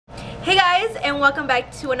Hey guys, and welcome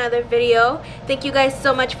back to another video. Thank you guys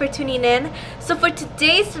so much for tuning in. So for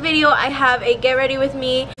today's video, I have a get ready with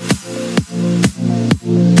me.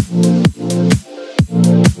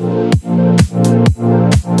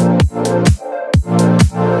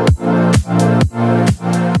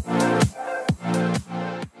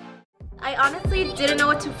 I honestly didn't know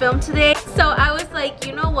what to film today, so I was like,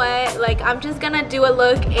 you know what, like I'm just gonna do a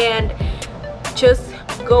look and just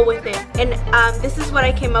go with it. And this is what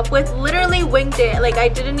I came up with. Literally winged it. Like I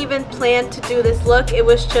didn't even plan to do this look. It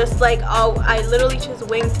was just like, oh, I literally just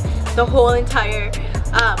winged the whole entire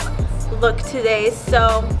look today.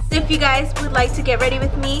 So if you guys would like to get ready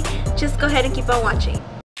with me, just go ahead and keep on watching.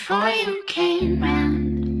 Before you came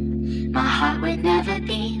round, my heart would never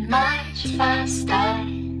be much faster.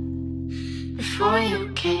 Before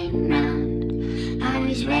you came round, I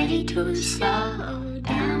was ready to slow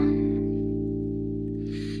down.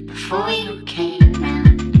 Before you came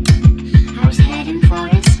round, I was heading for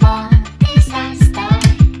a small disaster.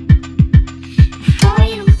 Before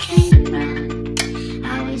you came round,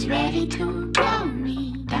 I was ready to blow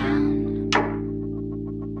me down.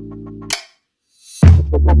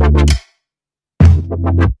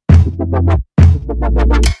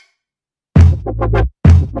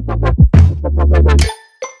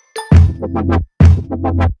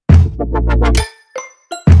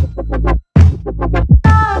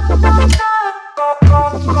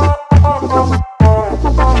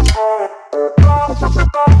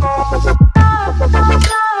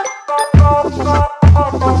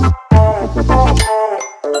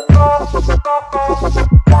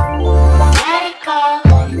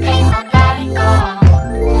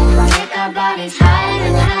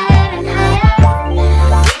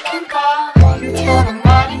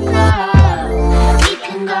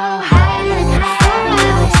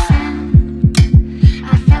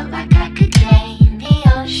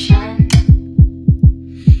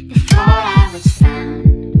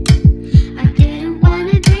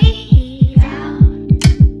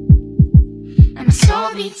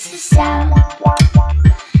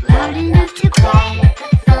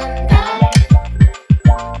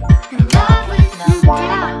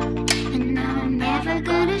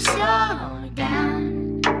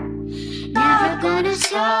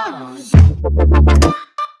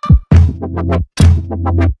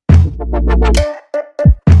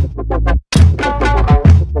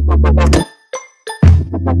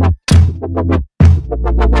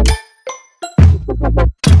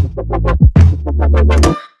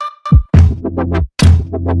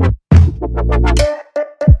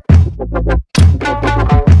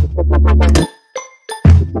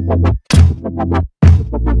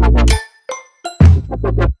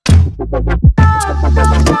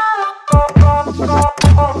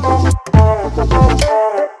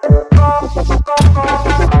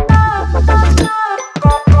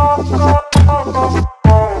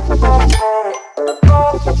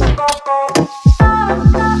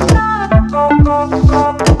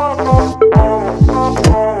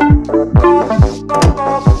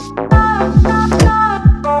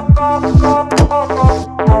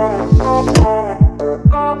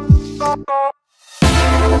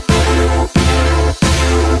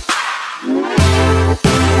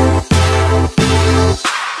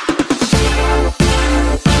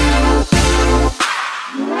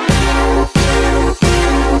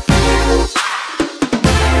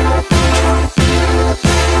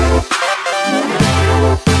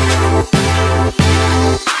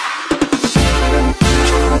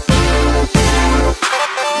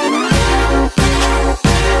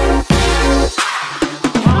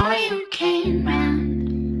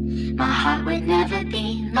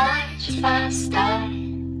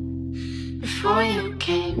 Before you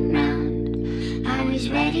came round, I was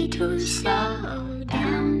ready to slow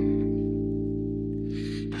down.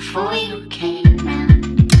 Before you came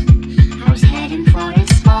round, I was heading for a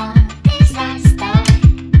small disaster.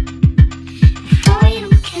 Before you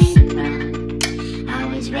came round, I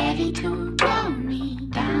was ready to blow me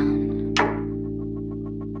down.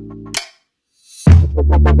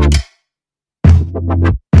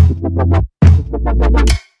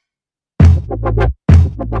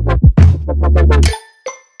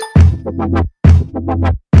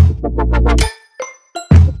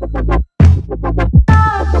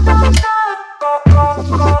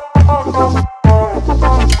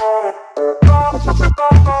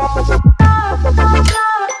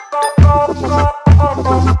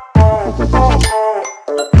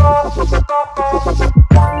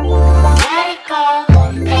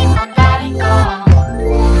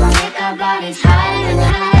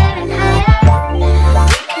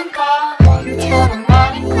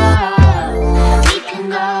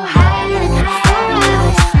 Higher.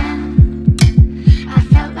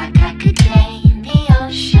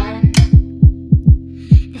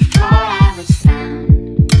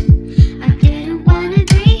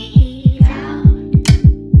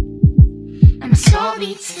 soul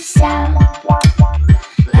beats the sound,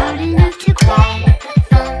 loud enough to quiet the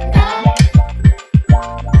thunder.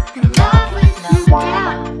 In love with no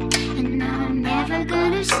doubt, and I'm never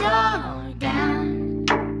gonna slow down,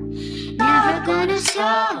 never gonna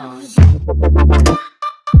slow down.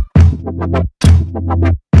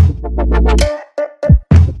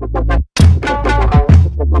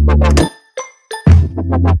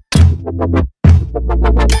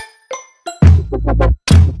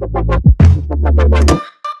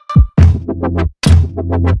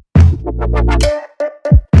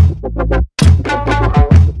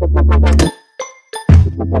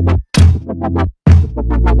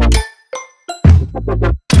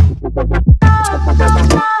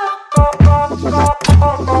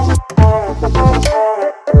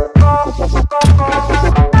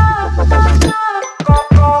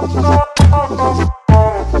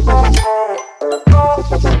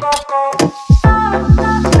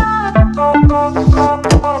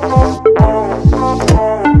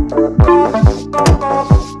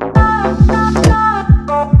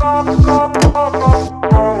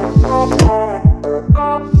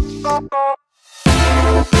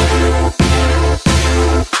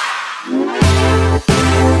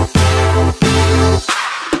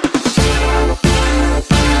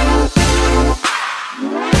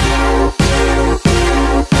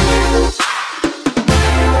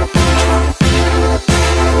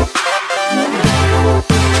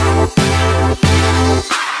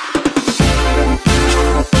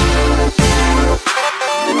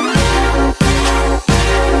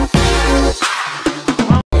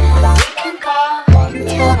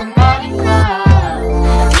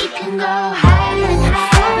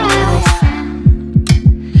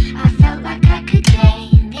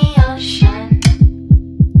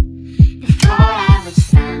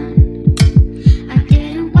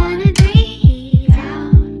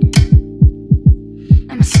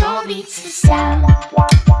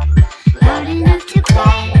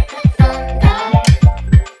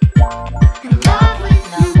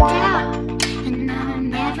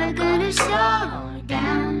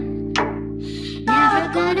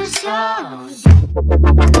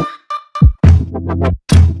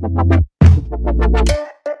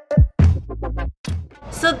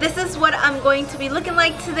 So this is what I'm going to be looking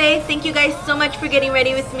like today. Thank you guys so much for getting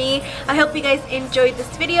ready with me. I hope you guys enjoyed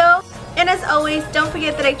this video. And as always, don't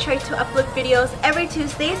forget that I try to upload videos every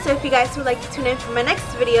Tuesday. So if you guys would like to tune in for my next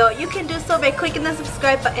video, you can do so by clicking the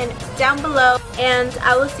subscribe button down below. And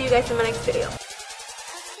I will see you guys in my next video.